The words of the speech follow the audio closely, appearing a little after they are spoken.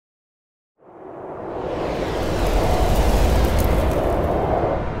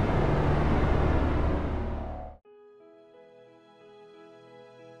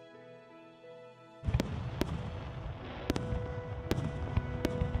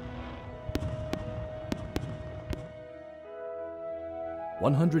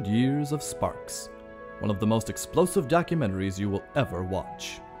100 Years of Sparks, one of the most explosive documentaries you will ever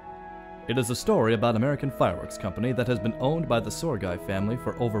watch. It is a story about American Fireworks Company that has been owned by the Sorgai family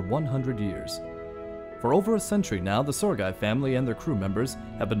for over 100 years. For over a century now, the Sorgai family and their crew members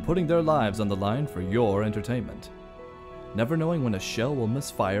have been putting their lives on the line for your entertainment, never knowing when a shell will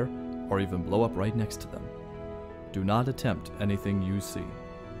misfire or even blow up right next to them. Do not attempt anything you see.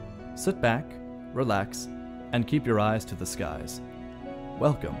 Sit back, relax, and keep your eyes to the skies.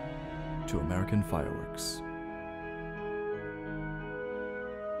 Welcome to American Fireworks.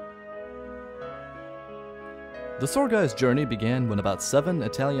 The Sorgai's journey began when about 7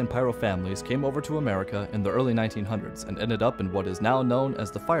 Italian pyro families came over to America in the early 1900s and ended up in what is now known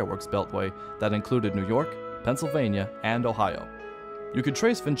as the Fireworks Beltway that included New York, Pennsylvania, and Ohio. You could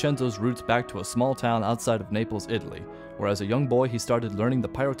trace Vincenzo's roots back to a small town outside of Naples, Italy, where as a young boy he started learning the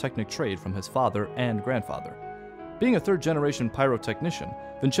pyrotechnic trade from his father and grandfather. Being a third-generation pyrotechnician,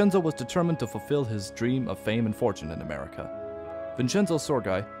 Vincenzo was determined to fulfill his dream of fame and fortune in America. Vincenzo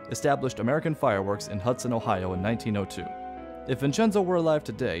Sorgai established American Fireworks in Hudson, Ohio in 1902. If Vincenzo were alive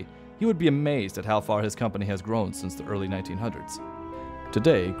today, he would be amazed at how far his company has grown since the early 1900s.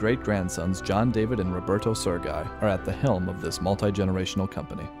 Today, great-grandsons John David and Roberto Sorgai are at the helm of this multi-generational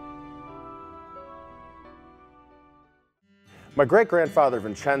company. My great-grandfather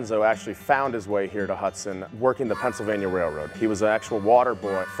Vincenzo actually found his way here to Hudson working the Pennsylvania Railroad. He was an actual water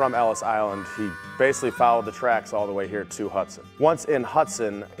boy from Ellis Island. He basically followed the tracks all the way here to Hudson. Once in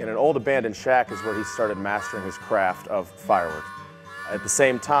Hudson, in an old abandoned shack is where he started mastering his craft of fireworks. At the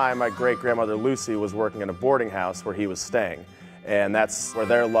same time, my great-grandmother Lucy was working in a boarding house where he was staying. And that's where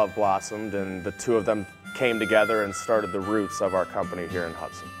their love blossomed, and the two of them came together and started the roots of our company here in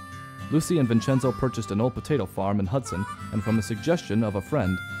Hudson. Lucy and Vincenzo purchased an old potato farm in Hudson, and from a suggestion of a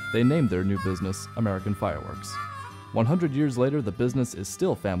friend, they named their new business American Fireworks. 100 years later, the business is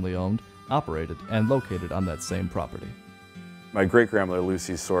still family-owned, operated, and located on that same property. My great-grandmother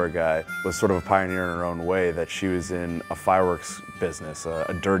Lucy Sorgai was sort of a pioneer in her own way, that she was in a fireworks business,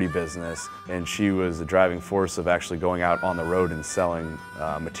 a dirty business, and she was a driving force of actually going out on the road and selling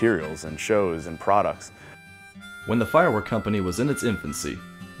materials and shows and products. When the firework company was in its infancy,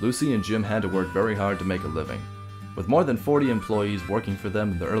 Lucy and Jim had to work very hard to make a living. With more than 40 employees working for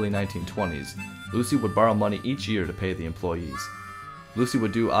them in the early 1920s, Lucy would borrow money each year to pay the employees. Lucy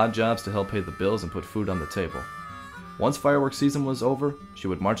would do odd jobs to help pay the bills and put food on the table. Once fireworks season was over, she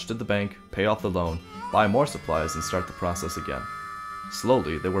would march to the bank, pay off the loan, buy more supplies, and start the process again.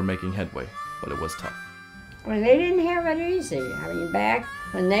 Slowly, they were making headway, but it was tough. Well, they didn't have it easy. I mean, back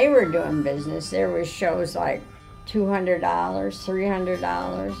when they were doing business, there was shows like $200,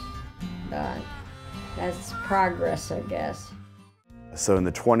 $300, but that's progress, I guess. So in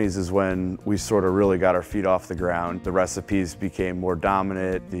the 20s is when we sort of really got our feet off the ground. The recipes became more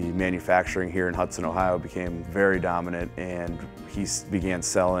dominant. The manufacturing here in Hudson, Ohio became very dominant, and he began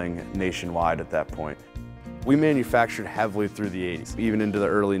selling nationwide at that point. We manufactured heavily through the 80s, even into the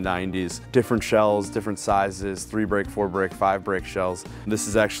early 90s. Different shells, different sizes, 3-break, 4-break, 5-break shells. This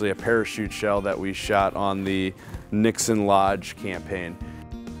is actually a parachute shell that we shot on the Nixon Lodge campaign.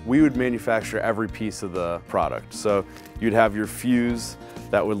 We would manufacture every piece of the product. So you'd have your fuse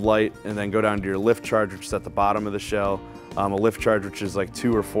that would light and then go down to your lift charge, which is at the bottom of the shell. A lift charge, which is like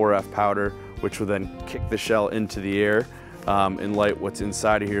 2 or 4F powder, which would then kick the shell into the air and light what's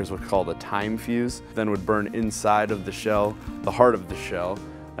inside of here is what's called a time fuse. Then would burn inside of the shell, the heart of the shell.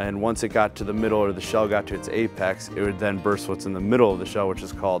 And once it got to the middle, or the shell got to its apex, it would then burst what's in the middle of the shell, which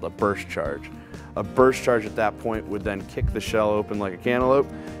is called a burst charge. A burst charge at that point would then kick the shell open like a cantaloupe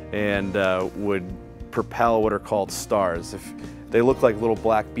and would propel what are called stars. They look like little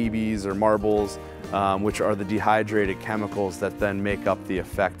black BBs or marbles, which are the dehydrated chemicals that then make up the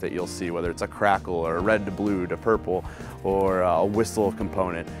effect that you'll see, whether it's a crackle or a red to blue to purple or a whistle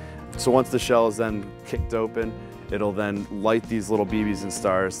component. So once the shell is then kicked open, it'll then light these little BBs and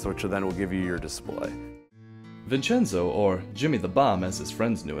stars, which then will give you your display. Vincenzo, or Jimmy the Bomb as his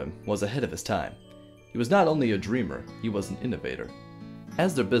friends knew him, was ahead of his time. He was not only a dreamer, he was an innovator.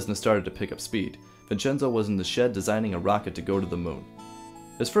 As their business started to pick up speed, Vincenzo was in the shed designing a rocket to go to the moon.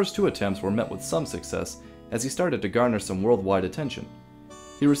 His first 2 attempts were met with some success as he started to garner some worldwide attention.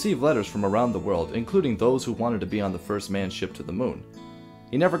 He received letters from around the world, including those who wanted to be on the first manned ship to the moon.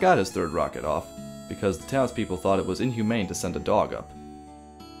 He never got his 3rd rocket off, because the townspeople thought it was inhumane to send a dog up.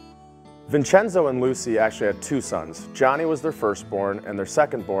 Vincenzo and Lucy actually had 2 sons. Johnny was their firstborn, and their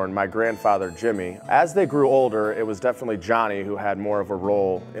secondborn, my grandfather Jimmy. As they grew older, it was definitely Johnny who had more of a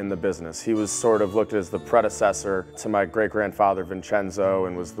role in the business. He was sort of looked at as the predecessor to my great-grandfather Vincenzo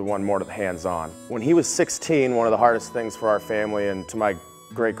and was the one more hands-on. When he was 16, one of the hardest things for our family and to my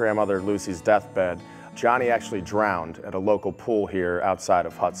great-grandmother Lucy's deathbed, Johnny actually drowned at a local pool here outside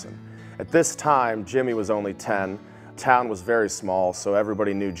of Hudson. At this time, Jimmy was only 10. Town was very small, so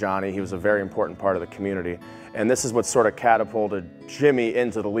everybody knew Johnny. He was a very important part of the community. And this is what sort of catapulted Jimmy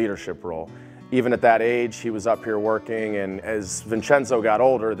into the leadership role. Even at that age, he was up here working, and as Vincenzo got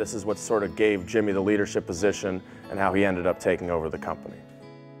older, this is what sort of gave Jimmy the leadership position and how he ended up taking over the company.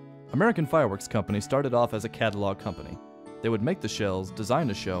 American Fireworks Company started off as a catalog company. They would make the shells, design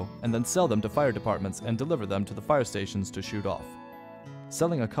a show, and then sell them to fire departments and deliver them to the fire stations to shoot off.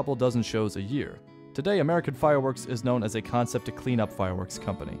 Selling a couple dozen shows a year, today American Fireworks is known as a concept to clean up fireworks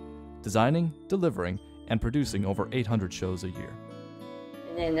company, designing, delivering, and producing over 800 shows a year.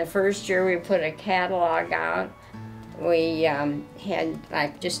 And then the first year we put a catalog out. We had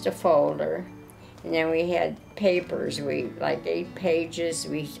like just a folder, and then we had papers. Like 8 pages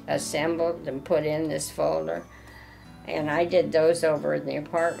we assembled and put in this folder. And I did those over in the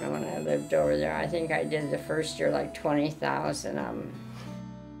apartment when I lived over there. I think I did the first year like 20,000 of them.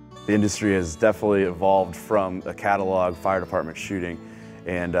 The industry has definitely evolved from a catalog fire department shooting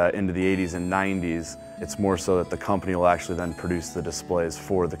and into the 80s and 90s. It's more so that the company will actually then produce the displays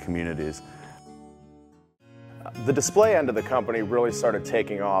for the communities. The display end of the company really started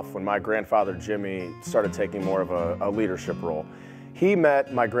taking off when my grandfather Jimmy started taking more of a leadership role. He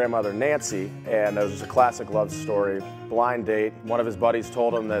met my grandmother Nancy, and it was a classic love story, blind date. One of his buddies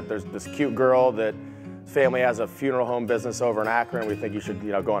told him that there's this cute girl that family has a funeral home business over in Akron. We think you should,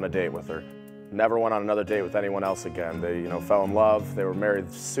 go on a date with her. Never went on another date with anyone else again. They, fell in love. They were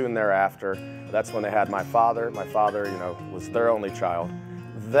married soon thereafter. That's when they had my father. My father, was their only child.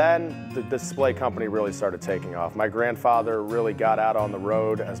 Then the display company really started taking off. My grandfather really got out on the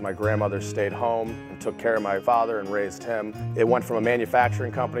road as my grandmother stayed home and took care of my father and raised him. It went from a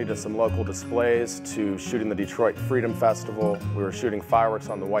manufacturing company to some local displays to shooting the Detroit Freedom Festival. We were shooting fireworks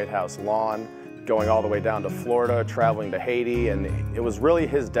on the White House lawn, going all the way down to Florida, traveling to Haiti, and it was really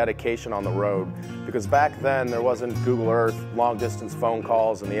his dedication on the road, because back then there wasn't Google Earth, long distance phone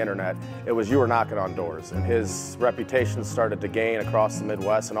calls, and the internet. It was you were knocking on doors, and his reputation started to gain across the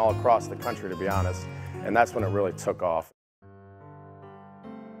Midwest and all across the country, to be honest, and that's when it really took off.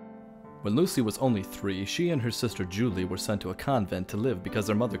 When Lucy was only 3, she and her sister Julie were sent to a convent to live because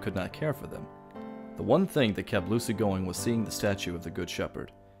their mother could not care for them. The one thing that kept Lucy going was seeing the statue of the Good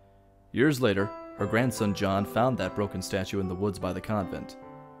Shepherd. Years later, her grandson John found that broken statue in the woods by the convent.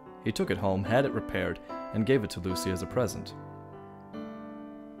 He took it home, had it repaired, and gave it to Lucy as a present.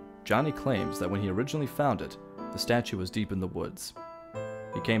 Johnny claims that when he originally found it, the statue was deep in the woods.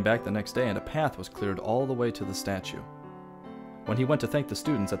 He came back the next day and a path was cleared all the way to the statue. When he went to thank the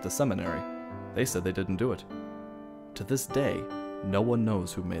students at the seminary, they said they didn't do it. To this day, no one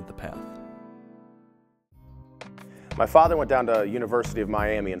knows who made the path. My father went down to University of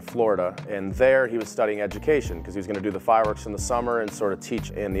Miami in Florida, and there he was studying education because he was going to do the fireworks in the summer and sort of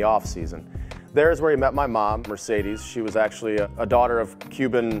teach in the off season. There's where he met my mom, Mercedes. She was actually a daughter of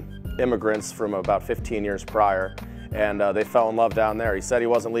Cuban immigrants from about 15 years prior, and they fell in love down there. He said he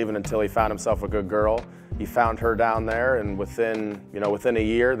wasn't leaving until he found himself a good girl. He found her down there, and within a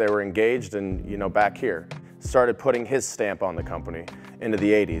year they were engaged and back here. Started putting his stamp on the company into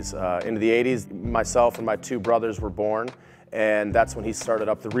the 80s. Into the 80s, myself and my 2 brothers were born, and that's when he started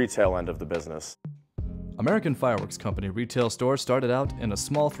up the retail end of the business. American Fireworks Company retail store started out in a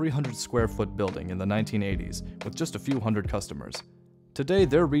small 300 square foot building in the 1980s with just a few hundred customers. Today,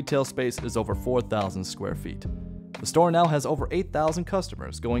 their retail space is over 4,000 square feet. The store now has over 8,000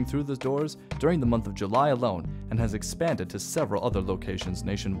 customers going through the doors during the month of July alone and has expanded to several other locations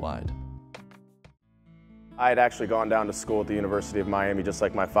nationwide. I had actually gone down to school at the University of Miami just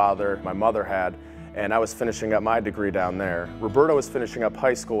like my mother had, and I was finishing up my degree down there. Roberto was finishing up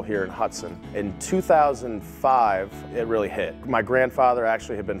high school here in Hudson. In 2005, it really hit. My grandfather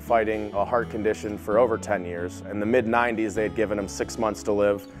actually had been fighting a heart condition for over 10 years. In the mid-90s, they had given him 6 months to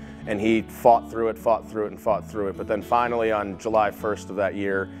live, and he fought through it, but then finally on July 1st of that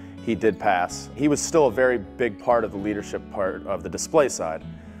year, he did pass. He was still a very big part of the leadership part of the display side.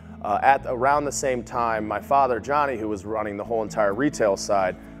 At around the same time, my father, Johnny, who was running the whole entire retail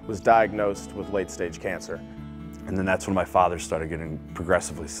side, was diagnosed with late-stage cancer. And then that's when my father started getting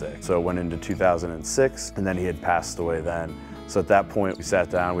progressively sick. So it went into 2006, and then he had passed away then. So at that point, we sat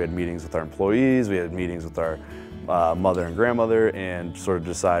down, we had meetings with our employees, we had meetings with our mother and grandmother, and sort of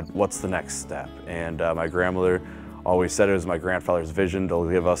decide what's the next step. And my grandmother always said it was my grandfather's vision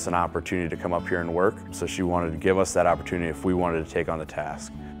to give us an opportunity to come up here and work. So she wanted to give us that opportunity if we wanted to take on the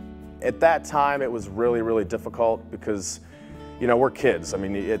task. At that time, it was really, really difficult because, we're kids. I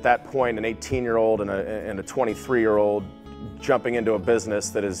mean, at that point, an 18-year-old and a 23-year-old, jumping into a business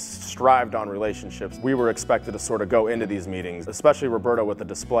that is strived on relationships, we were expected to sort of go into these meetings, especially Roberto with the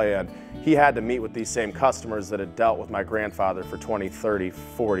display end. He had to meet with these same customers that had dealt with my grandfather for 20, 30,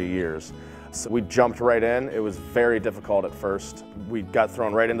 40 years. So we jumped right in. It was very difficult at first. We got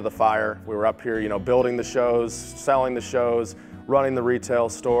thrown right into the fire. We were up here, you know, building the shows, selling the shows, running the retail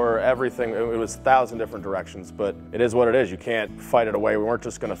store, everything. It was 1,000 different directions, but it is what it is. You can't fight it away. We weren't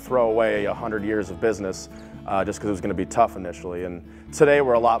just going to throw away 100 years of business just because it was going to be tough initially. And today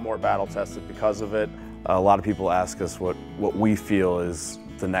we're a lot more battle tested because of it. A lot of people ask us what we feel is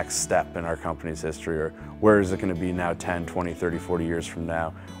the next step in our company's history, or where is it going to be now 10, 20, 30, 40 years from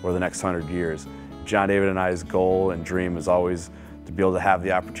now, or the next 100 years. John David and I's goal and dream is always to be able to have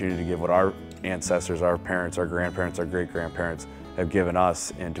the opportunity to give what our ancestors, our parents, our grandparents, our great-grandparents have given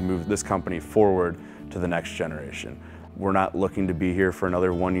us, and to move this company forward to the next generation. We're not looking to be here for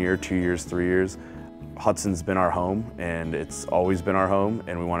another 1 year, 2 years, 3 years. Hudson's been our home, and it's always been our home,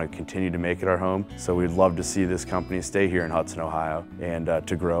 and we want to continue to make it our home. So we'd love to see this company stay here in Hudson, Ohio, and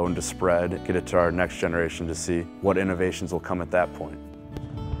to grow and to spread, get it to our next generation to see what innovations will come at that point.